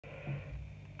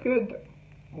Good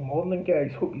morning,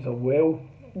 guys. Hope you are well.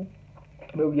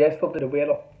 Well, yesterday the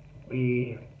weather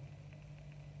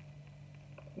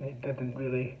it didn't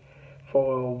really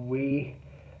fall away.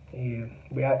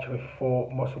 We actually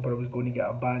thought Musselburgh was going to get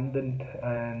abandoned,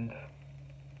 and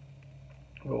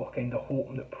we were kind of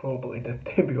hoping it probably did.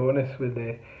 To be honest, with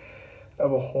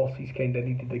our horses kind of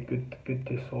needed a good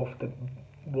to soft at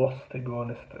worst, to be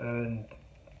honest. And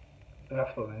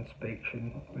after the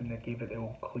inspection, when they gave it the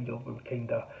all clear, we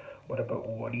kind of were a bit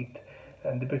worried.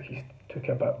 And the bookies took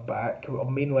a bit back. Our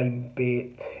mainline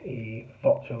bet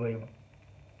virtually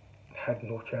had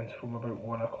no chance from about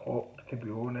 1 o'clock, to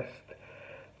be honest.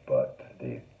 But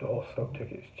the horse still took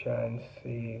its chance.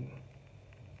 It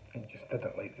just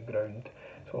didn't like the ground.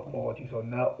 So apologies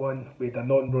on that one. We had a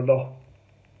non-runner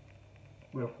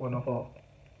with one of our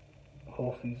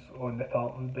horses on the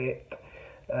tartan bet,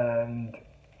 and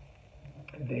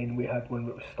then we had one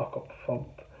that was stuck up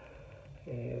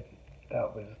third.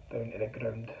 That was down to the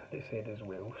ground, they said as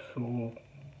well. So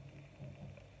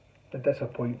a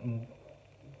disappointing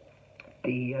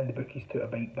day, and the bookies took a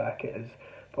bite back it is,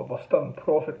 but we're still in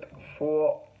profit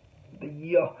for the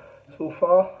year so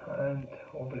far, and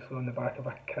obviously on the back of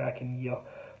a cracking year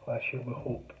last year, we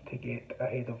hope to get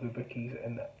ahead of the bookies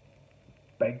in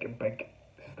big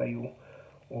style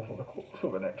over the course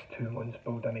of the next 2 months,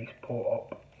 build a nice pot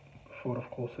up for, of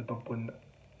course, the Dublin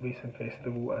Racing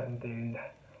Festival, and then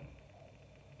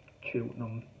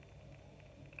Cheltenham,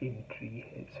 Aintree,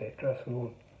 etc.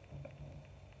 So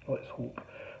let's hope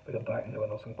we are back in the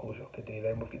winners enclosure today.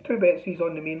 Then we've got two betsies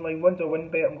on the main line. One's a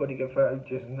win bet, I'm going to give that out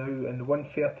just now, and the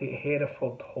 130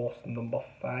 Hereford horse number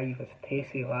 5 is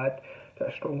Tessie Lad.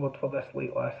 Got a strong word for this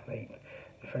late last night.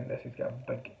 I think this has got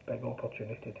a big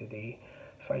opportunity today.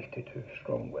 5-2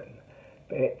 strong win.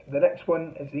 Bet. The next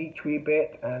one is the each way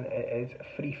bet, and it is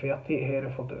 330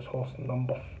 Hereford. It's horse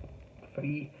number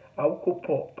 3, Alco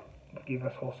Pop. I've gave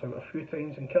this horse out a few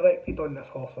times and collected on this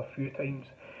horse a few times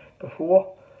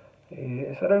before.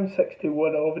 It's around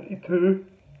 61 or 72.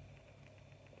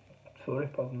 Sorry,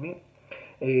 pardon me.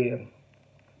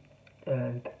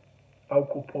 And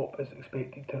Alco Pop is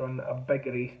expected to run a big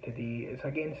race today. It's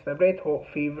against a red hot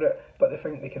favourite, but they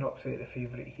think they can upset the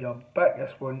favourite here. Back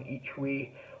this one each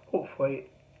way. Hopefully,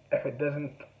 if it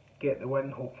doesn't get the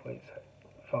win, hopefully it's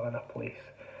filling a place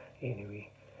anyway.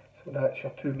 So that's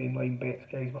your two mainline bets,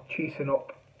 guys. We're chasing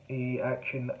up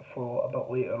action for a bit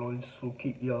later on, so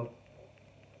keep your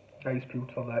eyes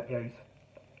peeled for that, guys.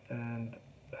 And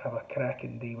have a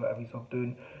cracking day, whatever you're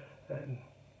doing. And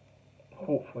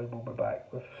hopefully we'll be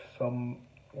back with some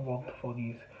word for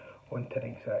these on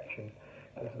tonight's action,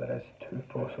 as there is 2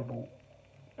 possible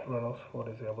runners for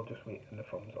reserve. We're just waiting the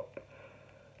thumbs up.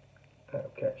 I'll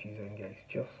catch you then, guys.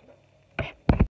 Cheers.